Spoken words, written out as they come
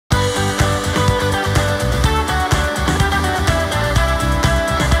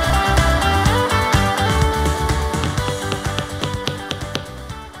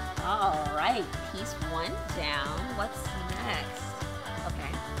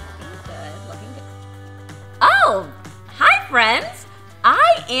Oh, hi friends!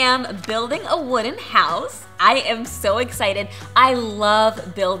 I am building a wooden house. I am so excited. I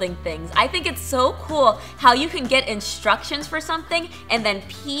love building things. I think it's so cool how you can get instructions for something and then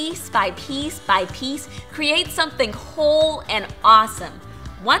piece by piece by piece create something whole and awesome.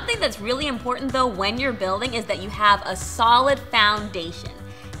 One thing that's really important though when you're building is that you have a solid foundation.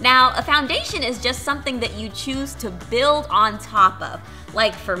 Now, a foundation is just something that you choose to build on top of.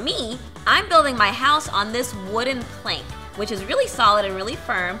 Like for me, I'm building my house on this wooden plank, which is really solid and really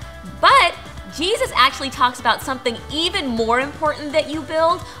firm, but Jesus actually talks about something even more important that you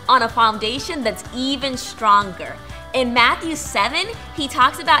build on a foundation that's even stronger. In Matthew 7, he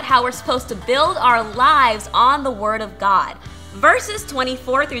talks about how we're supposed to build our lives on the Word of God. Verses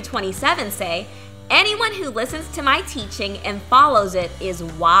 24 through 27 say, "Anyone who listens to my teaching and follows it is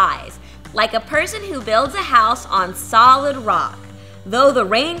wise, like a person who builds a house on solid rock. Though the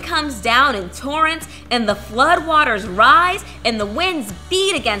rain comes down in torrents and the flood waters rise and the winds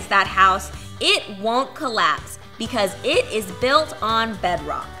beat against that house, it won't collapse because it is built on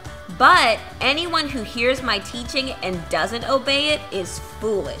bedrock. But anyone who hears my teaching and doesn't obey it is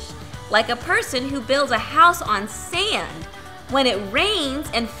foolish, like a person who builds a house on sand. When it rains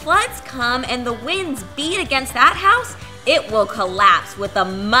and floods come and the winds beat against that house, it will collapse with a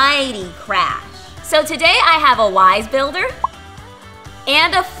mighty crash." So today I have a wise builder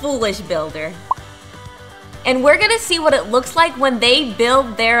and a foolish builder. And we're gonna see what it looks like when they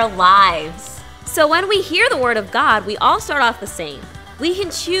build their lives. So when we hear the Word of God, we all start off the same. We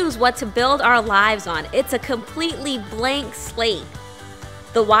can choose what to build our lives on. It's a completely blank slate.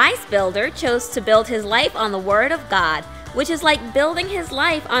 The wise builder chose to build his life on the Word of God, which is like building his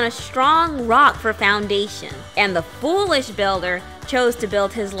life on a strong rock for foundation. And the foolish builder chose to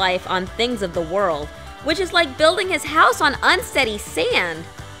build his life on things of the world, which is like building his house on unsteady sand.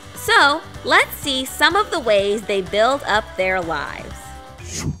 So, let's see some of the ways they build up their lives.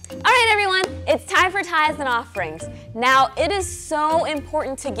 All right, everyone, it's time for tithes and offerings. Now, it is so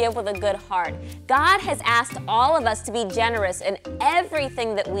important to give with a good heart. God has asked all of us to be generous in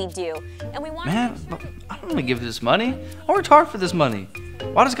everything that we do, and we want I don't want to give this money. I worked hard for this money.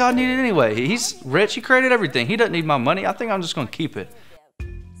 Why does God need it anyway? He's rich, he created everything. He doesn't need my money. I think I'm just gonna keep it. So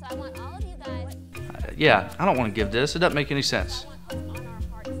I want all of you guys. Yeah, I don't want to give this. It doesn't make any sense.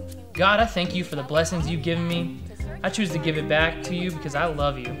 God, I thank you for the blessings you've given me. I choose to give it back to you because I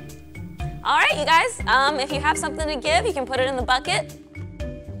love you. All right, you guys, if you have something to give, you can put it in the bucket.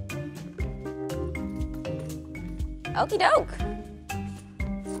 Okie doke.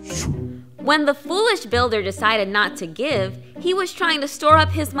 When the foolish builder decided not to give, he was trying to store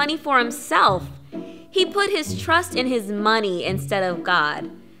up his money for himself. He put his trust in his money instead of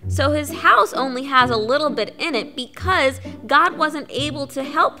God. So his house only has a little bit in it because God wasn't able to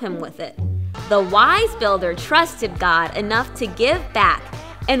help him with it. The wise builder trusted God enough to give back,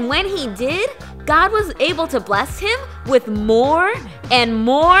 and when he did, God was able to bless him with more and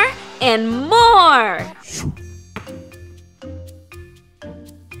more and more.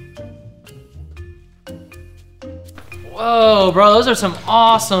 Whoa, bro, those are some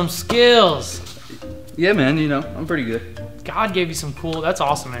awesome skills. Yeah, man, you know, I'm pretty good. God gave you some cool, that's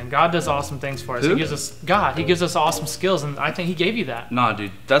awesome, man. God does awesome things for us. Who? He gives us awesome skills, and I think he gave you that. Nah,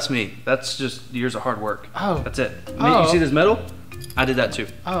 dude, that's me. That's just years of hard work. Oh. That's it. Oh. You see this medal? I did that too.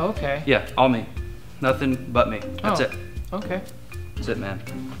 Oh, okay. Yeah, all me. Nothing but me. That's Oh. it. Okay. That's it, man.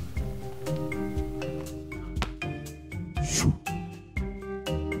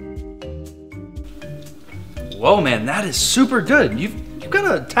 Whoa, man, that is super good. You've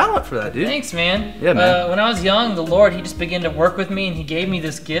got a talent for that, dude. Thanks, man. Yeah, man. When I was young, the Lord, he just began to work with me, and he gave me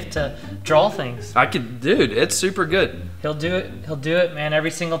this gift to draw things. Dude, it's super good. He'll do it, man.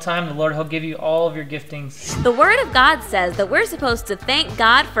 Every single time, the Lord, he'll give you all of your giftings. The Word of God says that we're supposed to thank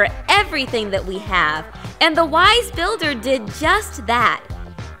God for everything that we have. And the wise builder did just that.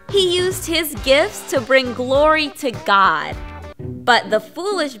 He used his gifts to bring glory to God. But the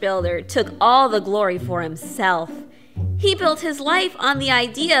foolish builder took all the glory for himself. He built his life on the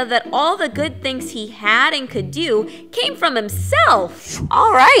idea that all the good things he had and could do came from himself.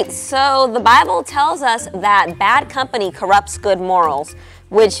 All right, so the Bible tells us that bad company corrupts good morals,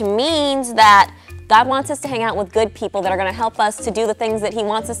 which means that God wants us to hang out with good people that are gonna help us to do the things that he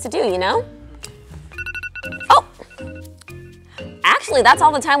wants us to do, you know? Oh, actually, that's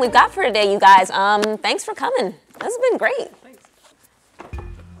all the time we've got for today, you guys. Thanks for coming. This has been great.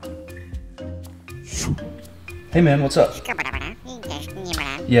 Hey, man, what's up?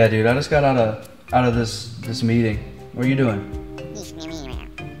 Yeah, dude, I just got out of this meeting. What are you doing?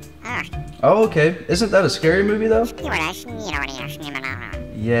 Oh, okay. Isn't that a scary movie, though?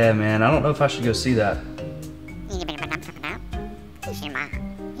 Yeah, man, I don't know if I should go see that.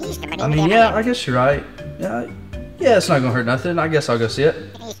 I mean, yeah, I guess you're right. Yeah, it's not gonna hurt nothing. I guess I'll go see it.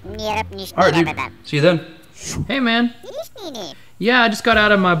 All right, dude. See you then. Hey, man. Yeah, I just got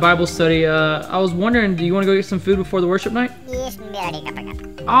out of my Bible study. I was wondering, do you want to go get some food before the worship night?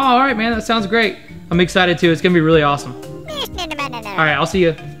 Oh, all right, man. That sounds great. I'm excited too. It's gonna be really awesome. All right, I'll see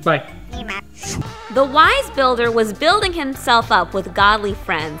you. Bye. The wise builder was building himself up with godly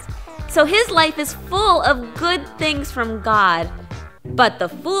friends, so his life is full of good things from God. But the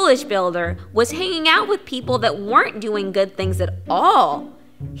foolish builder was hanging out with people that weren't doing good things at all.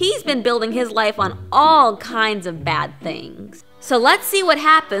 He's been building his life on all kinds of bad things. So let's see what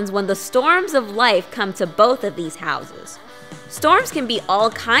happens when the storms of life come to both of these houses. Storms can be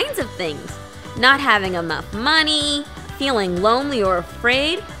all kinds of things: not having enough money, feeling lonely or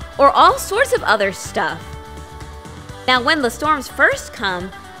afraid, or all sorts of other stuff. Now, when the storms first come,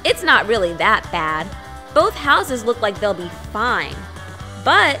 it's not really that bad. Both houses look like they'll be fine.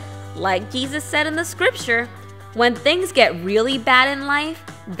 But, like Jesus said in the scripture, when things get really bad in life,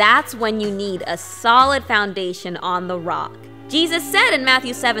 that's when you need a solid foundation on the rock. Jesus said in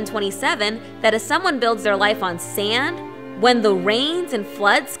Matthew 7:27 that if someone builds their life on sand, when the rains and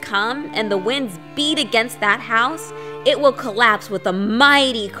floods come and the winds beat against that house, it will collapse with a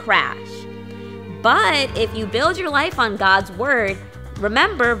mighty crash. But if you build your life on God's word,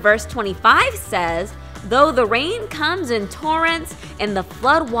 remember verse 25 says, though the rain comes in torrents and the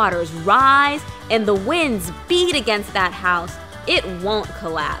flood waters rise and the winds beat against that house, it won't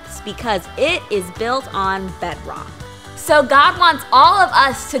collapse because it is built on bedrock. So God wants all of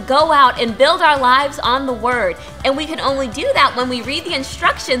us to go out and build our lives on the word. And we can only do that when we read the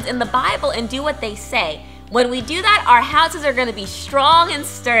instructions in the Bible and do what they say. When we do that, our houses are going to be strong and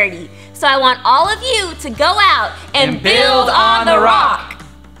sturdy. So I want all of you to go out and build on the rock.